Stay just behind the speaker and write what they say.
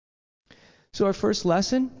So our first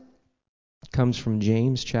lesson comes from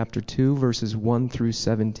James chapter 2, verses 1 through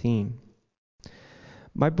 17.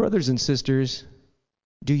 My brothers and sisters,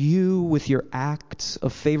 do you, with your acts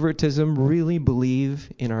of favoritism, really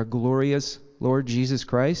believe in our glorious Lord Jesus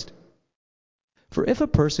Christ? For if a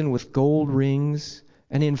person with gold rings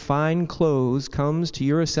and in fine clothes comes to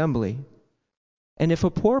your assembly, and if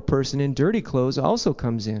a poor person in dirty clothes also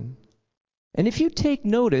comes in, and if you take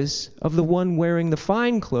notice of the one wearing the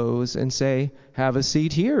fine clothes and say, "Have a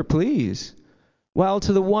seat here, please," while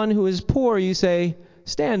to the one who is poor you say,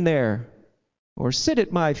 "Stand there," or "Sit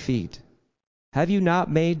at my feet," have you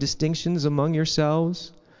not made distinctions among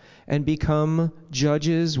yourselves and become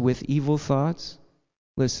judges with evil thoughts?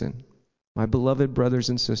 Listen, my beloved brothers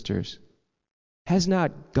and sisters, has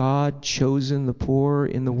not God chosen the poor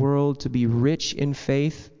in the world to be rich in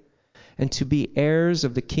faith and to be heirs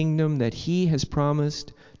of the kingdom that he has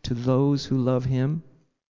promised to those who love him?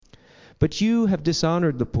 But you have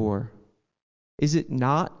dishonored the poor. Is it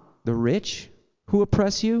not the rich who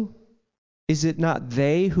oppress you? Is it not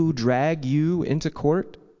they who drag you into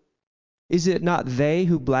court? Is it not they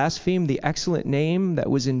who blaspheme the excellent name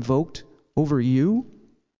that was invoked over you?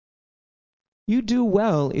 You do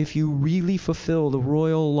well if you really fulfill the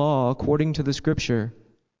royal law according to the Scripture.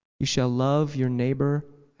 You shall love your neighbor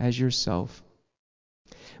as yourself.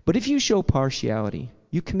 But if you show partiality,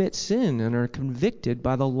 you commit sin and are convicted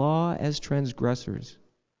by the law as transgressors.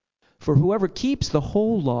 For whoever keeps the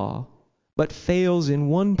whole law but fails in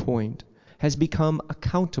one point has become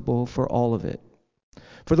accountable for all of it.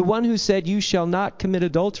 For the one who said, "You shall not commit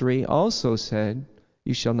adultery," also said,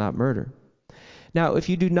 "You shall not murder." Now, if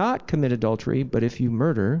you do not commit adultery, but if you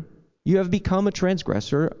murder, you have become a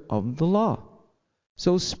transgressor of the law.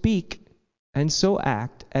 So speak and so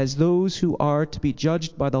act as those who are to be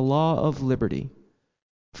judged by the law of liberty.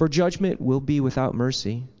 For judgment will be without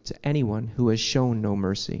mercy to anyone who has shown no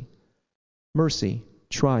mercy. Mercy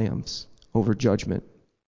triumphs over judgment.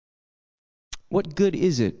 What good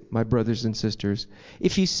is it, my brothers and sisters,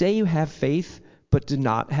 if you say you have faith but do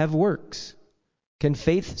not have works? Can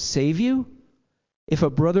faith save you? If a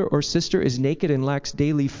brother or sister is naked and lacks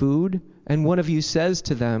daily food, and one of you says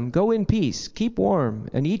to them, "Go in peace, keep warm,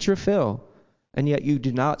 and eat your fill," and yet you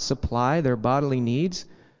do not supply their bodily needs,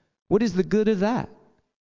 what is the good of that?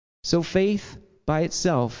 So faith by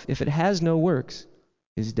itself, if it has no works,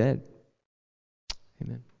 is dead.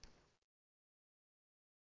 Amen.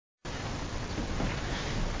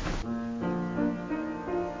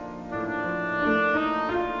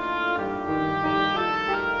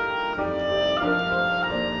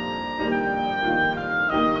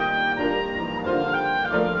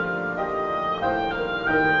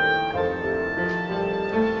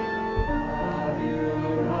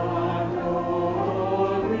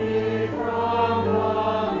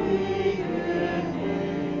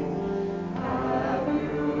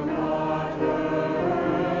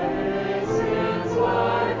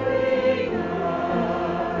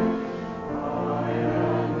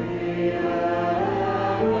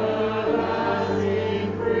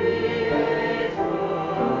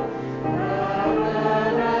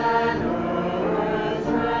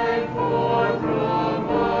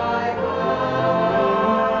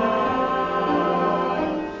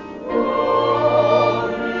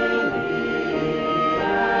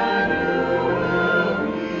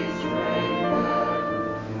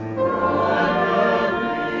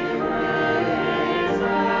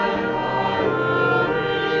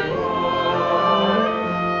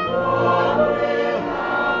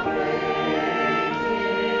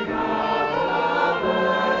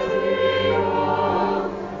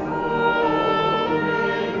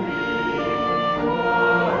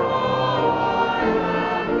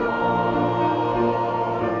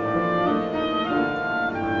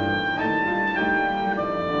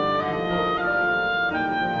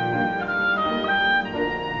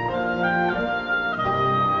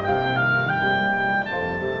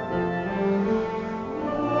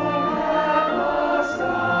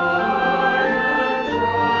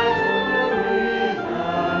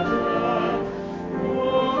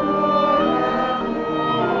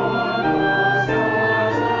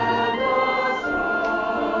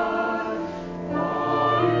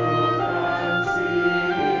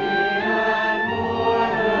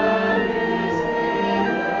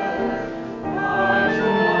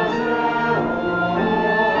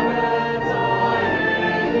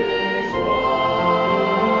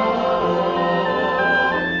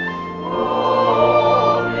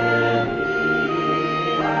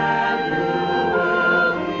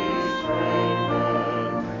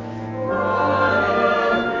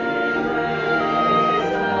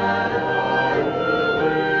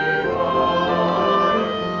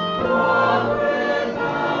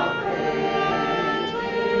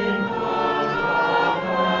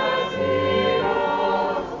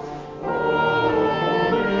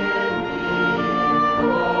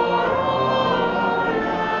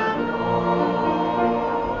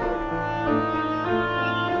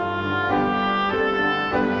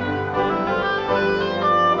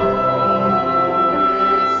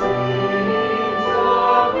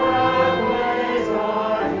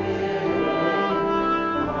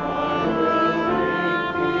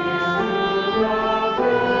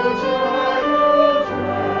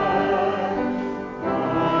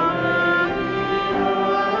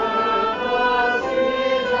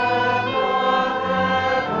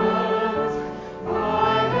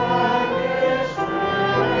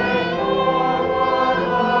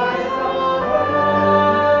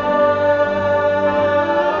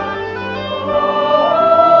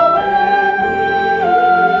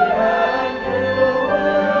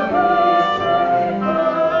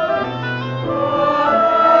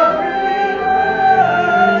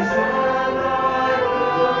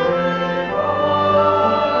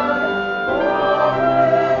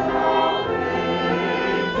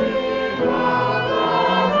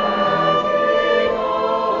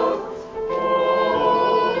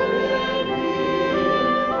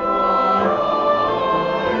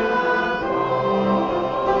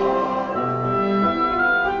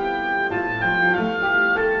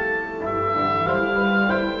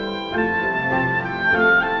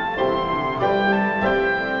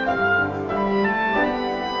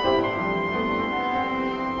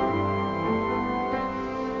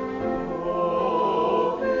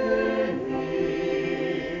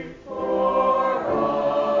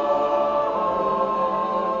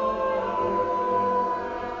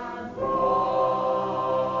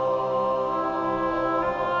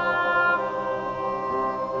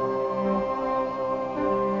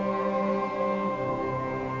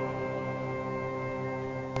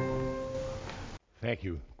 Thank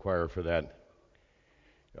you, choir, for that.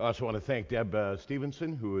 I also want to thank Deb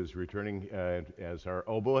Stevenson, who is returning as our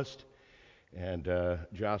oboist, and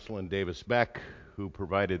Jocelyn Davis-Beck, who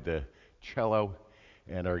provided the cello,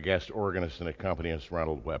 and our guest organist and accompanist,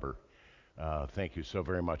 Ronald Weber. Thank you so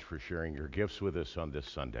very much for sharing your gifts with us on this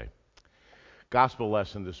Sunday. Gospel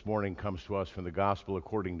lesson this morning comes to us from the Gospel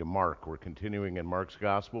according to Mark. We're continuing in Mark's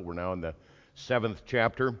Gospel. We're now in the 7th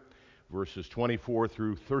chapter, verses 24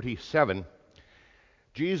 through 37.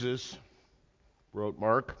 Jesus, wrote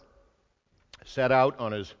Mark, set out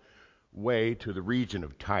on his way to the region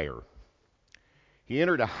of Tyre. He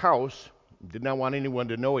entered a house, did not want anyone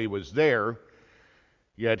to know he was there,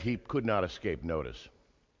 yet he could not escape notice.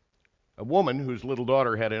 A woman whose little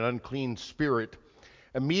daughter had an unclean spirit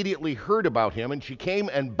immediately heard about him, and she came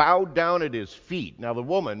and bowed down at his feet. Now the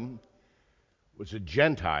woman was a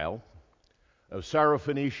Gentile of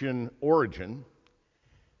Syrophoenician origin,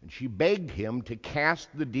 and she begged him to cast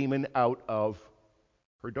the demon out of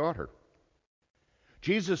her daughter.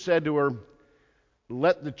 Jesus said to her,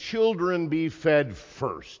 "Let the children be fed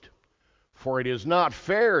first, for it is not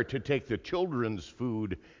fair to take the children's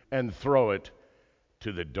food and throw it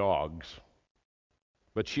to the dogs."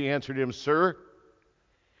 But she answered him, "Sir,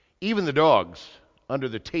 even the dogs under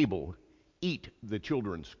the table eat the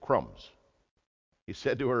children's crumbs." He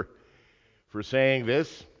said to her, "For saying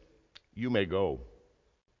this, you may go.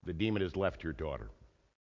 The demon has left your daughter."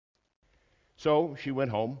 So she went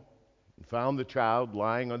home and found the child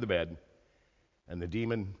lying on the bed and the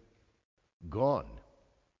demon gone.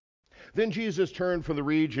 Then Jesus turned from the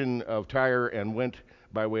region of Tyre and went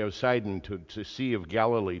by way of Sidon to Sea of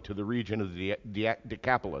Galilee, to the region of the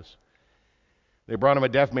Decapolis. They brought him a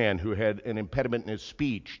deaf man who had an impediment in his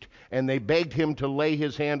speech, and they begged him to lay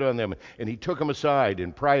his hand on them. And he took him aside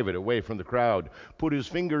in private, away from the crowd, put his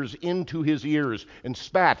fingers into his ears, and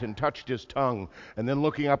spat and touched his tongue. And then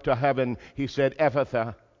looking up to heaven, he said,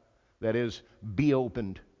 "Ephphatha," that is, "be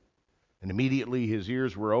opened." And immediately his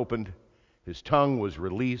ears were opened, his tongue was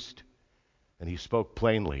released, and he spoke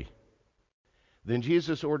plainly. Then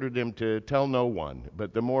Jesus ordered them to tell no one,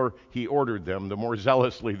 but the more he ordered them, the more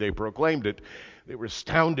zealously they proclaimed it. They were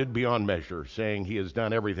astounded beyond measure, saying, "He has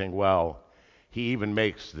done everything well. He even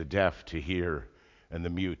makes the deaf to hear and the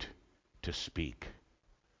mute to speak."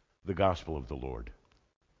 The Gospel of the Lord.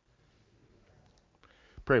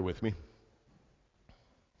 Pray with me.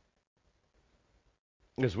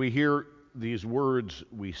 As we hear these words,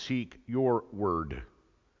 we seek your word.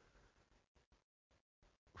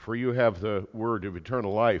 For you have the word of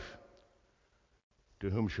eternal life. To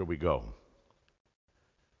whom shall we go?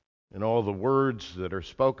 And all the words that are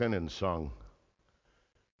spoken and sung,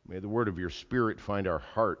 may the word of your Spirit find our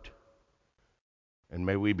heart, and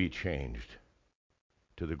may we be changed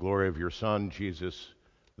to the glory of your Son, Jesus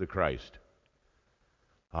the Christ.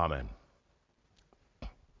 Amen.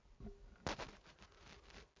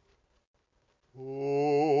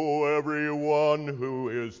 Oh, everyone who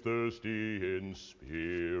is thirsty in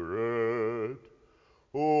spirit,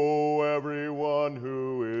 oh, everyone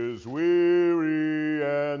who is weary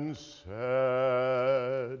and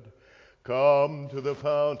sad, come to the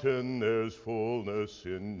fountain, there's fullness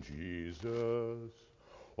in Jesus.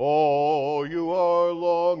 All you are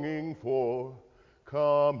longing for,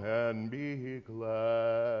 come and be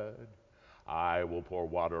glad. I will pour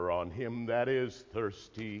water on him that is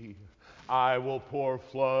thirsty. I will pour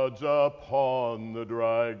floods upon the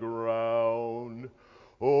dry ground.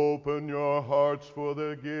 Open your hearts for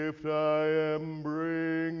the gift I am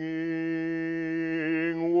bringing.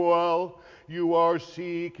 While you are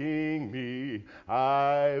seeking me,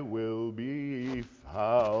 I will be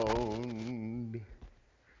found.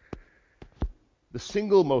 The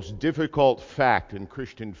single most difficult fact in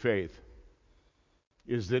Christian faith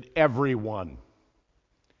is that everyone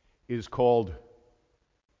is called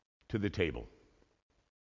to the table.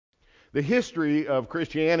 The history of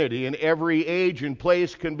Christianity in every age and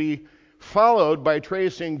place can be followed by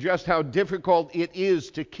tracing just how difficult it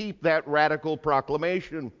is to keep that radical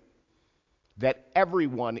proclamation that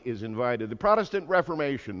everyone is invited. The Protestant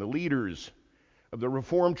Reformation, the leaders of the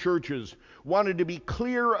Reformed churches, wanted to be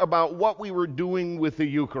clear about what we were doing with the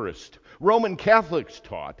Eucharist. Roman Catholics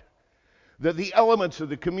taught that the elements of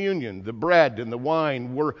the communion, the bread and the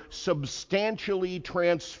wine, were substantially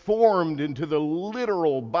transformed into the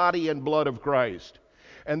literal body and blood of Christ.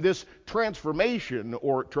 And this transformation,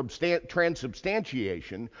 or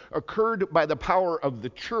transubstantiation, occurred by the power of the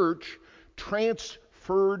church,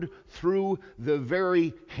 transferred through the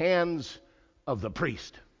very hands of the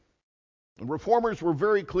priest. The Reformers were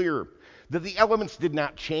very clear that the elements did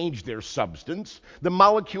not change their substance, the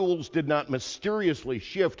molecules did not mysteriously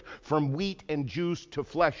shift from wheat and juice to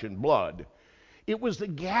flesh and blood. It was the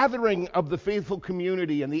gathering of the faithful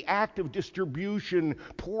community and the act of distribution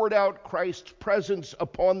poured out Christ's presence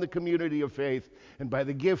upon the community of faith, and by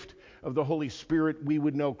the gift of the Holy Spirit, we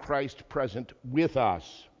would know Christ present with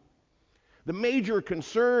us. The major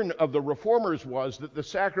concern of the Reformers was that the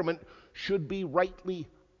sacrament should be rightly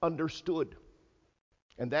understood.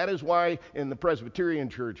 And that is why in the Presbyterian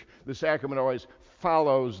Church, the sacrament always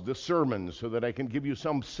follows the sermon, so that I can give you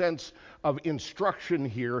some sense of instruction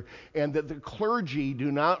here, and that the clergy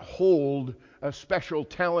do not hold a special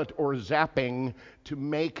talent or zapping to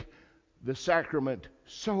make the sacrament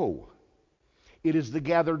so. It is the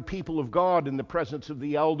gathered people of God in the presence of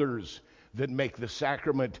the elders that make the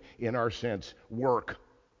sacrament, in our sense, work.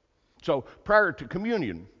 So prior to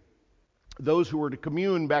communion, those who were to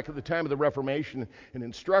commune back at the time of the Reformation and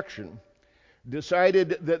instruction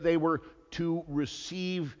decided that they were to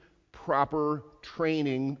receive proper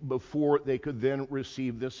training before they could then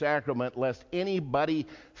receive the sacrament, lest anybody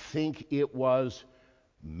think it was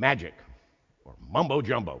magic or mumbo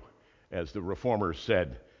jumbo, as the Reformers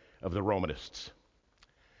said of the Romanists.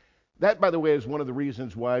 That, by the way, is one of the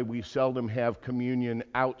reasons why we seldom have communion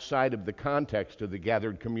outside of the context of the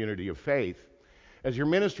gathered community of faith. As your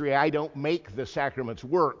ministry, I don't make the sacraments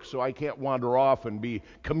work, so I can't wander off and be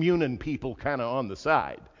communing people kind of on the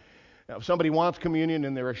side. Now, if somebody wants communion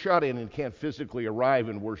and they're a shut-in and can't physically arrive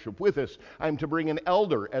and worship with us, I'm to bring an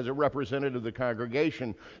elder as a representative of the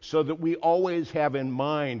congregation, so that we always have in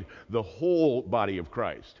mind the whole body of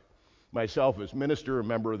Christ. Myself as minister, a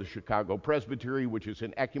member of the Chicago Presbytery, which is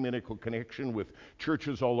an ecumenical connection with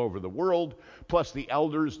churches all over the world, plus the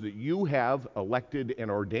elders that you have elected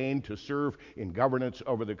and ordained to serve in governance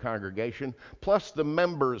over the congregation, plus the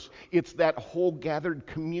members. It's that whole gathered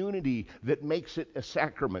community that makes it a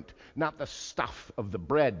sacrament, not the stuff of the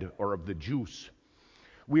bread or of the juice.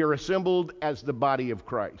 We are assembled as the body of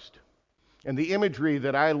Christ. And the imagery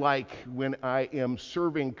that I like when I am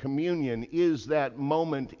serving communion is that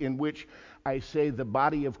moment in which I say the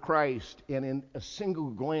body of Christ, and in a single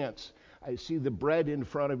glance, I see the bread in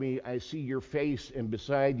front of me, I see your face, and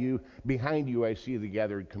beside you, behind you, I see the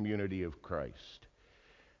gathered community of Christ.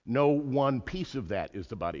 No one piece of that is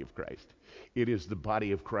the body of Christ. It is the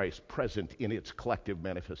body of Christ present in its collective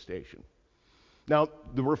manifestation. Now,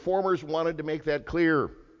 the Reformers wanted to make that clear.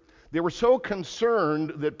 They were so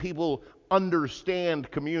concerned that people understand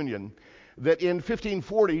communion that in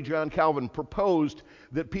 1540, John Calvin proposed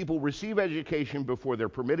that people receive education before they're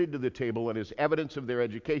permitted to the table, and as evidence of their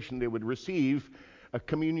education, they would receive a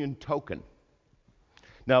communion token.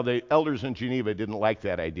 Now, the elders in Geneva didn't like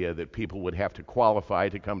that idea that people would have to qualify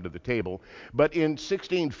to come to the table, but in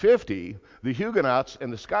 1650, the Huguenots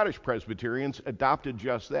and the Scottish Presbyterians adopted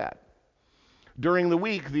just that. During the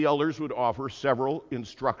week, the elders would offer several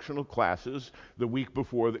instructional classes the week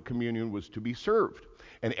before that communion was to be served.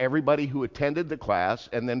 And everybody who attended the class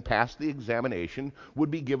and then passed the examination would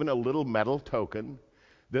be given a little metal token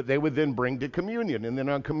that they would then bring to communion. And then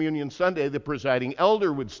on Communion Sunday, the presiding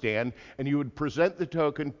elder would stand, and you would present the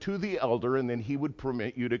token to the elder, and then he would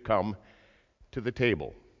permit you to come to the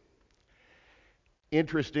table.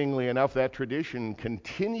 Interestingly enough, that tradition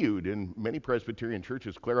continued in many Presbyterian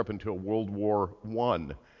churches clear up until World War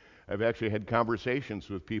I. I've actually had conversations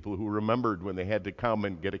with people who remembered when they had to come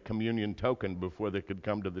and get a communion token before they could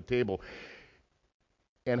come to the table.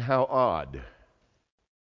 And how odd.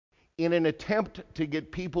 In an attempt to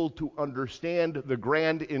get people to understand the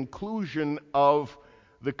grand inclusion of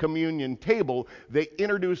the communion table, they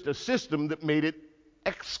introduced a system that made it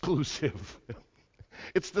exclusive.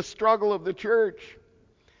 It's the struggle of the church.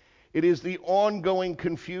 It is the ongoing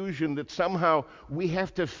confusion that somehow we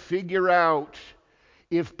have to figure out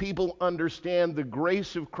if people understand the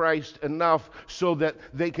grace of Christ enough so that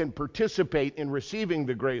they can participate in receiving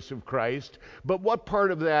the grace of Christ, but what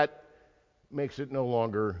part of that makes it no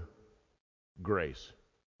longer grace?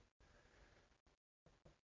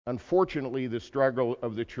 Unfortunately, the struggle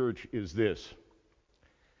of the church is this: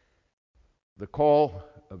 the call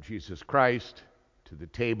of Jesus Christ to the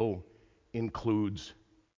table includes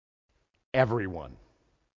everyone.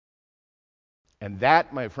 And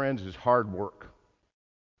that, my friends, is hard work.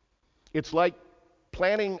 It's like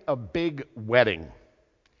planning a big wedding.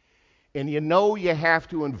 And you know you have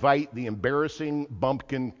to invite the embarrassing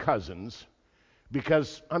bumpkin cousins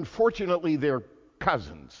because, unfortunately, they're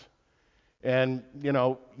cousins. And, you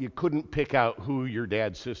know, you couldn't pick out who your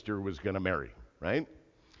dad's sister was going to marry, right?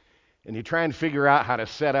 And you try and figure out how to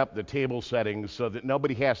set up the table settings so that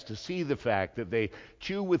nobody has to see the fact that they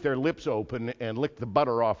chew with their lips open and lick the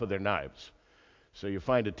butter off of their knives. So you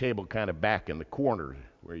find a table kind of back in the corner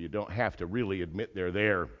where you don't have to really admit they're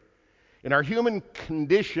there. In our human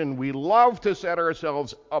condition, we love to set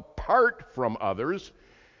ourselves apart from others,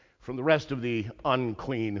 from the rest of the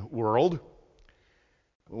unclean world.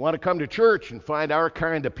 We want to come to church and find our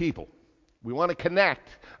kind of people. We want to connect.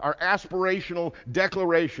 Our aspirational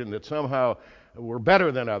declaration that somehow we're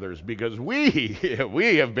better than others because we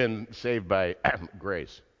have been saved by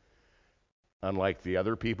grace. Unlike the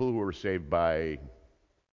other people who were saved by,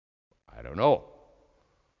 I don't know.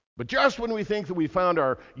 But just when we think that we found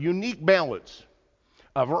our unique balance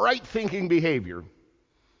of right-thinking behavior,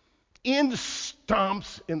 in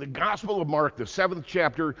stomps in the Gospel of Mark, the 7th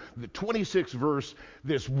chapter, the 26th verse,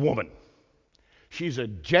 this woman. She's a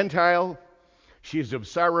Gentile. She's of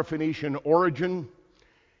Syrophoenician origin,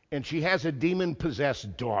 and she has a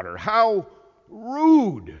demon-possessed daughter. How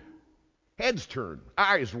rude! Heads turn,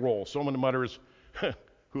 eyes roll. Someone mutters,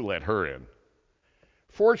 who let her in?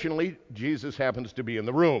 Fortunately, Jesus happens to be in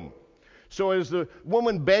the room. So as the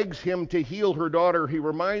woman begs him to heal her daughter, he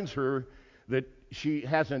reminds her that she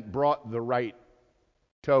hasn't brought the right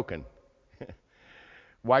token.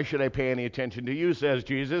 Why should I pay any attention to you, says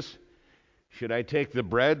Jesus. Should I take the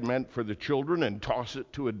bread meant for the children and toss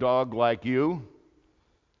it to a dog like you?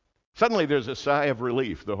 Suddenly there's a sigh of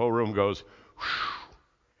relief. The whole room goes, whew.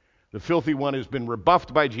 The filthy one has been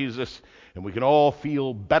rebuffed by Jesus, and we can all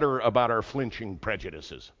feel better about our flinching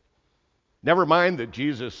prejudices. Never mind that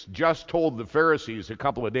Jesus just told the Pharisees a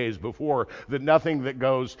couple of days before that nothing that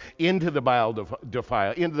goes into the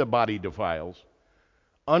body defiles.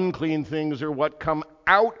 Unclean things are what come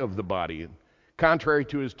out of the body. Contrary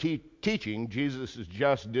to his teaching, Jesus has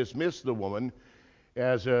just dismissed the woman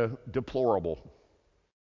as a deplorable.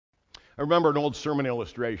 I remember an old sermon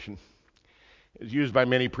illustration. It's used by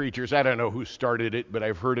many preachers. I don't know who started it, but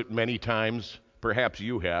I've heard it many times. Perhaps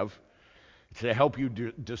you have. To help you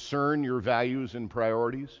discern your values and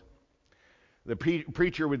priorities. The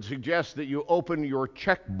preacher would suggest that you open your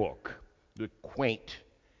checkbook, the quaint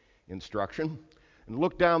instruction, and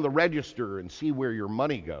look down the register and see where your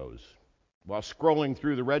money goes. While scrolling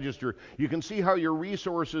through the register, you can see how your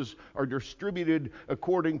resources are distributed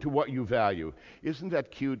according to what you value. Isn't that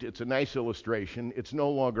cute? It's a nice illustration. It's no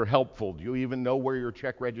longer helpful. Do you even know where your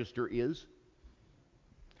check register is?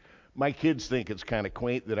 My kids think it's kind of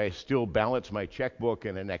quaint that I still balance my checkbook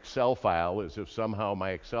in an Excel file as if somehow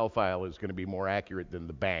my Excel file is going to be more accurate than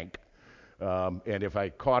the bank. And if I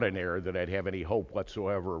caught an error, that I'd have any hope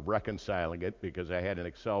whatsoever of reconciling it because I had an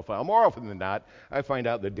Excel file. More often than not, I find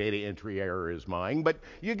out the data entry error is mine. But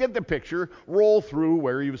you get the picture. Roll through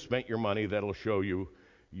where you've spent your money. That'll show you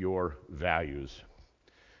your values.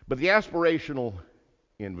 But the aspirational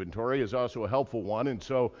inventory is also a helpful one. And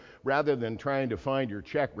so rather than trying to find your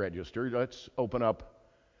check register, let's open up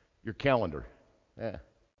your calendar.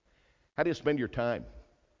 How do you spend your time?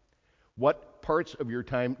 What parts of your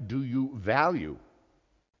time do you value?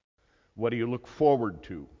 What do you look forward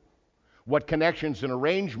to? What connections and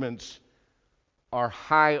arrangements are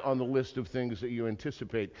high on the list of things that you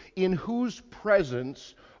anticipate? In whose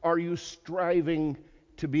presence are you striving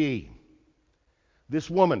to be? This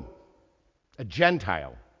woman, a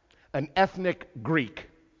Gentile, an ethnic Greek,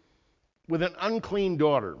 with an unclean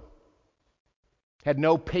daughter, had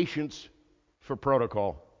no patience for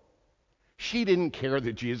protocol. She didn't care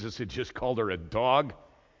that Jesus had just called her a dog.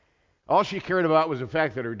 All she cared about was the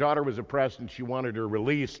fact that her daughter was oppressed and she wanted her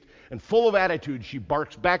released. And full of attitude, she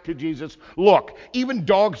barks back to Jesus, "Look, even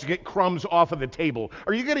dogs get crumbs off of the table.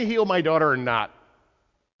 Are you going to heal my daughter or not?"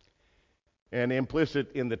 And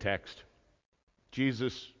implicit in the text,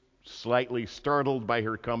 Jesus, slightly startled by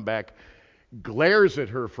her comeback, glares at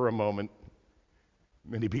her for a moment,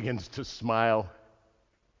 and he begins to smile,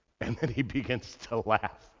 and then he begins to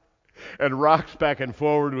laugh and rocks back and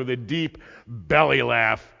forward with a deep belly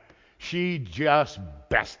laugh. She just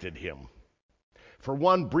bested him. For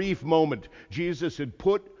one brief moment, Jesus had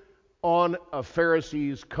put on a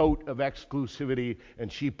Pharisee's coat of exclusivity,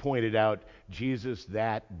 and she pointed out, "Jesus,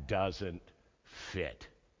 that doesn't fit."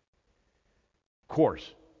 "Of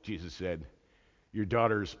course," Jesus said, "your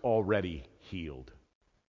daughter's already healed."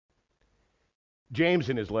 James,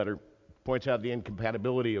 in his letter, points out the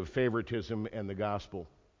incompatibility of favoritism and the gospel.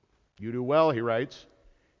 "You do well," he writes,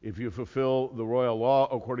 "if you fulfill the royal law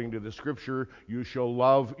according to the scripture, you shall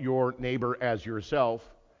love your neighbor as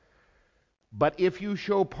yourself. But if you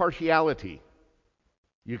show partiality,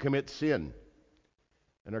 you commit sin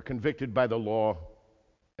and are convicted by the law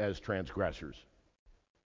as transgressors."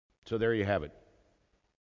 So there you have it.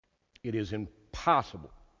 It is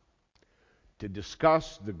impossible to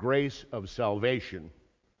discuss the grace of salvation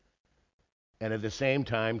and at the same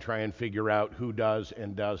time try and figure out who does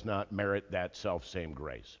and does not merit that self-same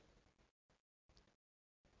grace.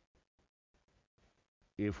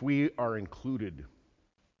 If we are included,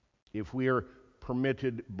 if we are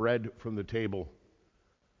permitted bread from the table,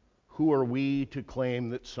 who are we to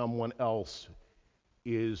claim that someone else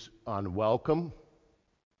is unwelcome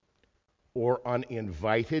or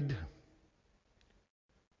uninvited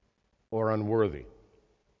or unworthy?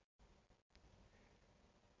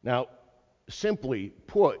 Now, simply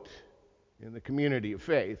put, in the community of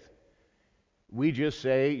faith, we just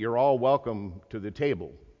say you're all welcome to the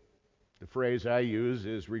table. The phrase I use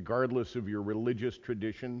is regardless of your religious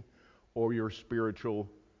tradition or your spiritual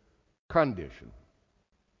condition.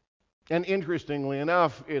 And interestingly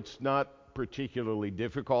enough, it's not particularly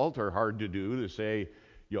difficult or hard to do to say,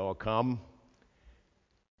 you all come.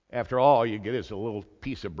 After all you get is a little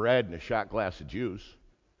piece of bread and a shot glass of juice.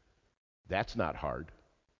 That's not hard.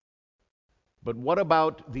 But what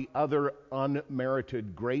about the other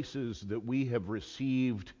unmerited graces that we have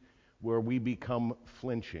received where we become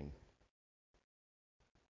flinching?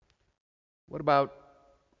 What about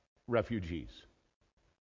refugees?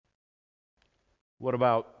 What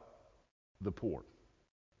about the poor?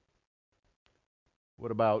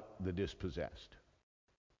 What about the dispossessed?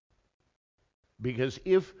 Because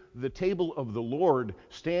if the table of the Lord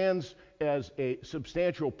stands as a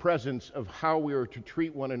substantial presence of how we are to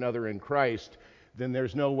treat one another in Christ, then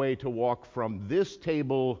there's no way to walk from this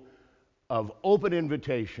table of open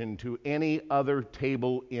invitation to any other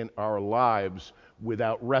table in our lives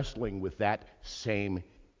without wrestling with that same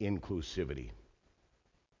inclusivity.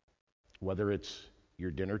 Whether it's your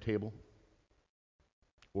dinner table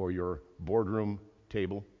or your boardroom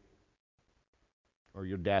table or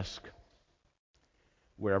your desk,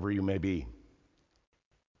 wherever you may be,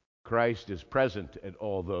 Christ is present at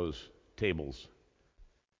all those tables.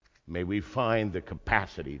 May we find the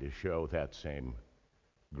capacity to show that same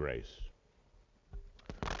grace.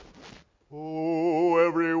 Oh,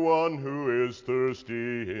 everyone who is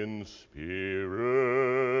thirsty in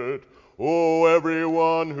spirit, oh,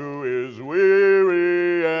 everyone who is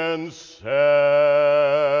weary and sad,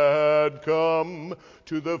 come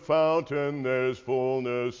to the fountain, there's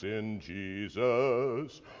fullness in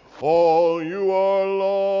Jesus. All you are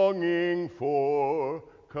longing for,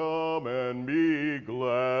 come and be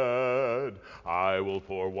glad. I will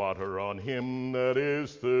pour water on him that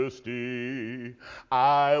is thirsty.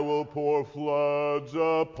 I will pour floods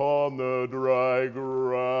upon the dry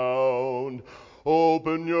ground.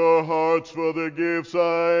 Open your hearts for the gifts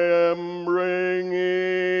I am bringing.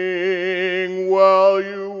 While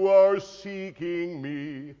you are seeking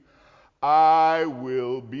me, I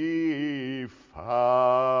will be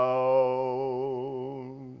found.